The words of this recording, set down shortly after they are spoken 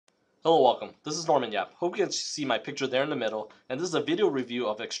Hello, welcome. This is Norman Yap. Hope you can see my picture there in the middle, and this is a video review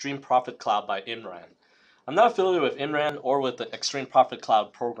of Xtreme Profit Cloud by Imran. I'm not affiliated with Imran or with the Xtreme Profit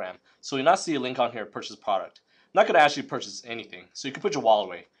Cloud program, so you'll not see a link on here to purchase product. I'm not going to ask you to purchase anything, so you can put your wallet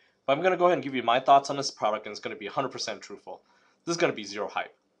away. But I'm going to go ahead and give you my thoughts on this product, and it's going to be 100% truthful. This is going to be zero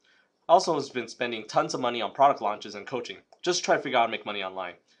hype. I also have been spending tons of money on product launches and coaching, just to try to figure out how to make money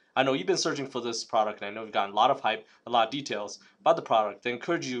online. I know you've been searching for this product, and I know you've gotten a lot of hype, a lot of details about the product. I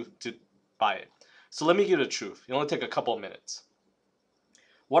encourage you to buy it. So let me give you the truth. It only take a couple of minutes.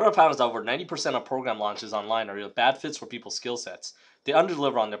 What I found is that over 90% of program launches online are either bad fits for people's skill sets. They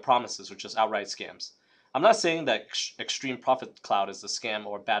underdeliver on their promises, which is outright scams. I'm not saying that Xtreme Profit Cloud is a scam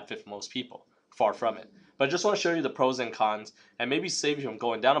or a bad fit for most people. Far from it. But I just want to show you the pros and cons and maybe save you from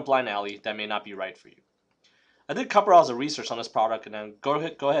going down a blind alley that may not be right for you. I did a couple hours of research on this product and then go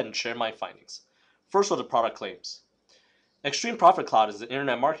ahead and share my findings. First, what the product claims. Xtreme Profit Cloud is an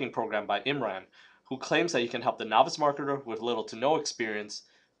internet marketing program by Imran, who claims that you can help the novice marketer with little to no experience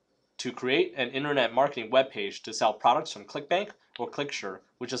to create an internet marketing webpage to sell products from Clickbank or Clicksure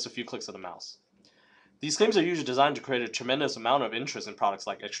with just a few clicks of the mouse. These claims are usually designed to create a tremendous amount of interest in products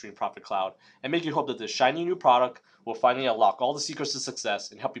like Xtreme Profit Cloud and make you hope that this shiny new product will finally unlock all the secrets to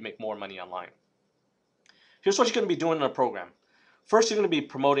success and help you make more money online. Here's what you're going to be doing in the program. First, you're going to be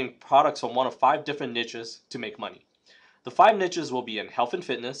promoting products from one of 5 different niches to make money. The 5 niches will be in health and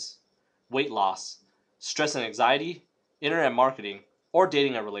fitness, weight loss, stress and anxiety, internet marketing, or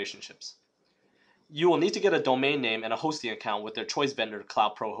dating and relationships. You will need to get a domain name and a hosting account with their choice vendor,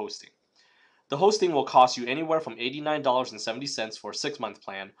 Cloud Pro Hosting. The hosting will cost you anywhere from $89.70 for a 6-month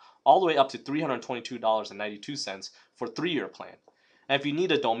plan, all the way up to $322.92 for a 3-year plan. And if you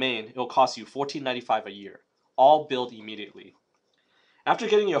need a domain, it will cost you $14.95 a year, all billed immediately. After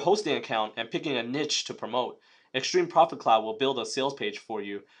getting your hosting account and picking a niche to promote, Xtreme Profit Cloud will build a sales page for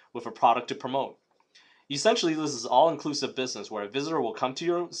you with a product to promote. Essentially, this is all-inclusive business where a visitor will come to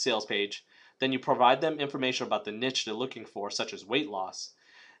your sales page, then you provide them information about the niche they're looking for, such as weight loss,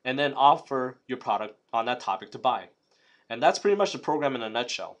 and then offer your product on that topic to buy. And that's pretty much the program in a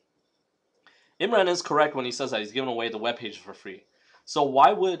nutshell. Imran is correct when he says that he's giving away the web pages for free. So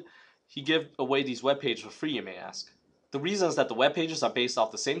why would he give away these web pages for free, you may ask? The reason is that the web pages are based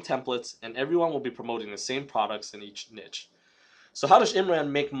off the same templates and everyone will be promoting the same products in each niche. So how does Imran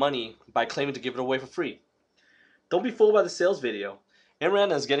make money by claiming to give it away for free? Don't be fooled by the sales video.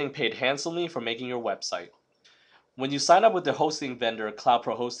 Imran is getting paid handsomely for making your website. When you sign up with the hosting vendor Cloud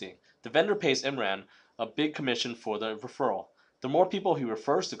Pro Hosting, the vendor pays Imran a big commission for the referral. The more people he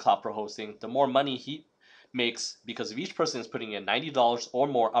refers to Cloud Pro Hosting, the more money he makes because if each person is putting in $90 or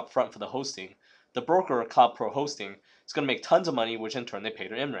more upfront for the hosting, the broker Cloud Pro Hosting is going to make tons of money, which in turn they pay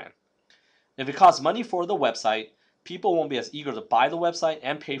to Imran. If it costs money for the website, people won't be as eager to buy the website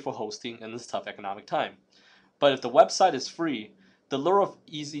and pay for hosting in this tough economic time. But if the website is free, the lure of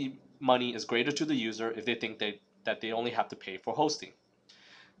easy money is greater to the user if they think that they only have to pay for hosting.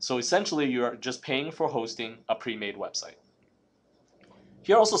 So essentially, you're just paying for hosting a pre-made website.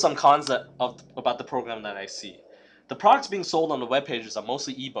 Here are also some cons about the program that I see. The products being sold on the web pages are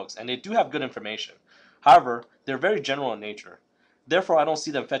mostly ebooks, and they do have good information. However, they're very general in nature. Therefore, I don't see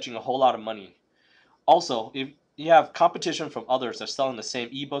them fetching a whole lot of money. Also, if you have competition from others that are selling the same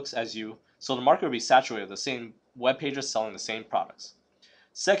ebooks as you, so the market will be saturated with the same web pages selling the same products.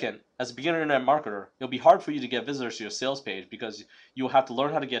 Second, as a beginner internet marketer, it'll be hard for you to get visitors to your sales page because you will have to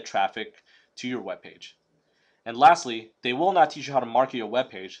learn how to get traffic to your web page. And lastly, they will not teach you how to market your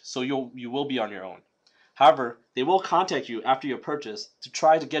web page, so you will be on your own. However, they will contact you after your purchase to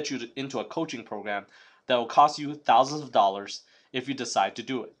try to get you into a coaching program that will cost you thousands of dollars if you decide to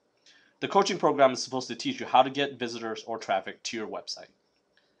do it. The coaching program is supposed to teach you how to get visitors or traffic to your website.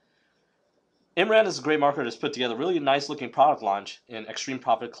 Imran is a great marketer that's put together a really nice looking product launch in Xtreme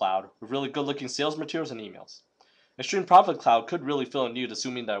Profit Cloud with really good looking sales materials and emails. Xtreme Profit Cloud could really fill a need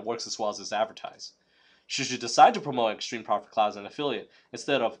assuming that it works as well as it's advertised. Should you decide to promote Xtreme Profit Cloud as an affiliate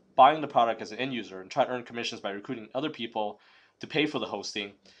instead of buying the product as an end user and try to earn commissions by recruiting other people to pay for the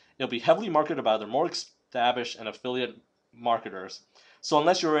hosting, it'll be heavily marketed by other more established and affiliate marketers. So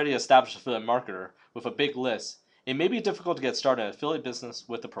unless you're already an established affiliate marketer with a big list, it may be difficult to get started in affiliate business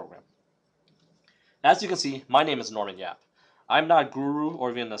with the program. As you can see, my name is Norman Yap. I'm not a guru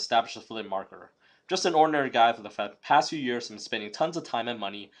or even an established affiliate marketer. Just an ordinary guy for the past few years and spending tons of time and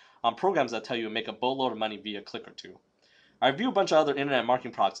money on programs that tell you to make a boatload of money via a click or two. I review a bunch of other internet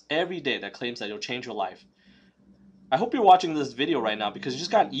marketing products every day that claims that it'll change your life. I hope you're watching this video right now because you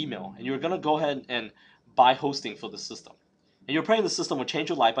just got an email and you're going to go ahead and buy hosting for the system. And you're praying the system will change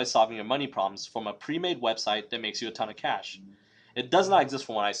your life by solving your money problems from a pre-made website that makes you a ton of cash. It does not exist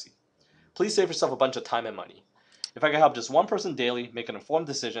from what I see. please save yourself a bunch of time and money. If I can help just one person daily make an informed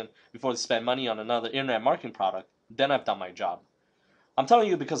decision before they spend money on another internet marketing product, then I've done my job. I'm telling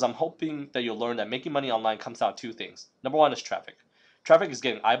you because I'm hoping that you'll learn that making money online comes down to two things. Number one is traffic. Traffic is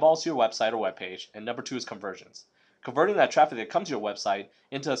getting eyeballs to your website or webpage, and number two is conversions. Converting that traffic that comes to your website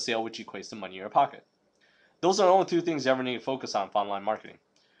into a sale which equates to money in your pocket. Those are the only two things you ever need to focus on for online marketing.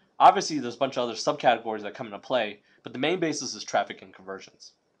 Obviously, there's a bunch of other subcategories that come into play, but the main basis is traffic and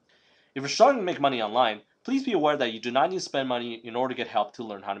conversions. If you're struggling to make money online, please be aware that you do not need to spend money in order to get help to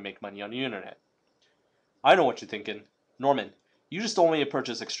learn how to make money on the internet. I know what you're thinking. Norman, you just told me to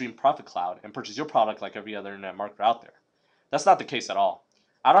purchase Xtreme Profit Cloud and purchase your product like every other internet marketer out there. That's not the case at all.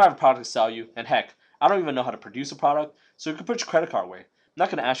 I don't have a product to sell you, and heck, I don't even know how to produce a product, so you can put your credit card away. I'm not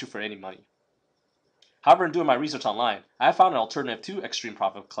going to ask you for any money. However, in doing my research online, I have found an alternative to Xtreme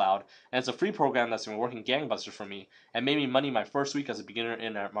Profit Cloud, and it's a free program that's been working gangbusters for me and made me money my first week as a beginner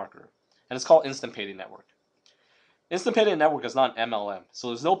internet marketer. And it's called Instant Payday Network. Instant Payday Network is not an MLM, so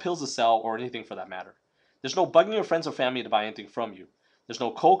there's no pills to sell or anything for that matter. There's no bugging your friends or family to buy anything from you. There's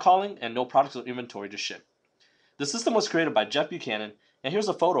no cold calling and no products or inventory to ship. The system was created by Jeff Buchanan, and here's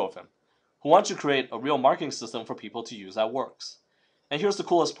a photo of him, who wants to create a real marketing system for people to use that works. And here's the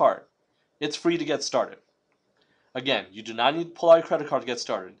coolest part. It's free to get started. Again, you do not need to pull out your credit card to get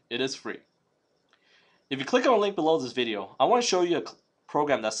started. It is free. If you click on the link below this video, I want to show you a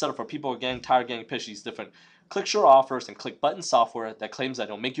program that's set up for people who are getting tired of getting pitched these different Clicksure offers and click button software that claims that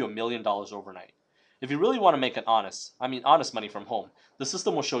it'll make you $1 million overnight. If you really want to make honest money from home, the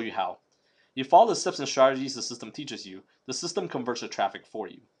system will show you how. You follow the steps and strategies the system teaches you, the system converts the traffic for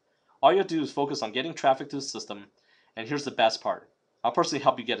you. All you have to do is focus on getting traffic to the system, and here's the best part. I'll personally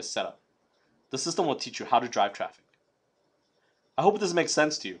help you get it set up. The system will teach you how to drive traffic. I hope this makes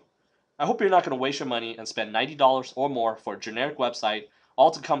sense to you. I hope you're not going to waste your money and spend $90 or more for a generic website,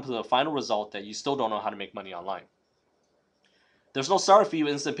 all to come to the final result that you still don't know how to make money online. There's no starter fee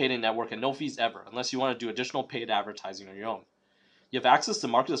with Instant Payday Network and no fees ever, unless you want to do additional paid advertising on your own. You have access to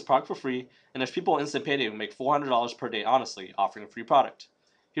market this product for free, and there's people in Instant Payday who make $400 per day honestly, offering a free product.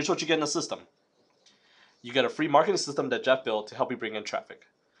 Here's what you get in the system. You get a free marketing system that Jeff built to help you bring in traffic.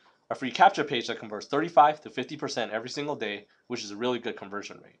 A free capture page that converts 35 to 50% every single day, which is a really good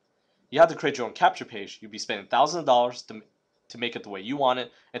conversion rate. You have to create your own capture page. You'd be spending thousands of dollars to make it the way you want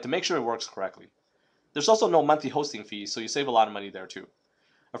it and to make sure it works correctly. There's also no monthly hosting fees, so you save a lot of money there too.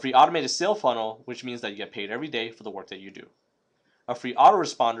 A free automated sale funnel, which means that you get paid every day for the work that you do. A free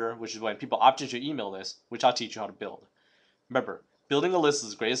autoresponder, which is when people opt into your email list, which I'll teach you how to build. Remember, building a list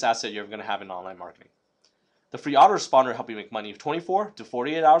is the greatest asset you're ever going to have in online marketing. The free autoresponder will help you make money 24 to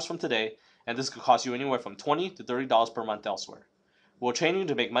 48 hours from today, and this could cost you anywhere from $20 to $30 per month elsewhere. We'll train you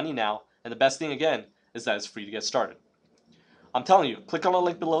to make money now, and the best thing again is that it's free to get started. I'm telling you, click on the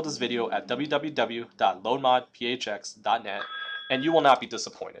link below this video at www.loadmodphx.net and you will not be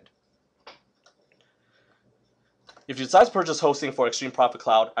disappointed. If you decide to purchase hosting for Xtreme Profit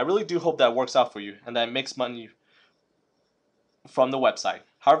Cloud, I really do hope that it works out for you and that it makes money from the website.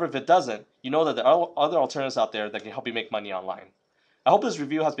 However, if it doesn't, you know that there are other alternatives out there that can help you make money online. I hope this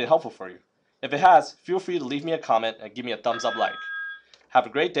review has been helpful for you. If it has, feel free to leave me a comment and give me a thumbs up like. Have a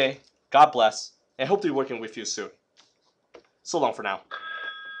great day, God bless, and hope to be working with you soon. So long for now.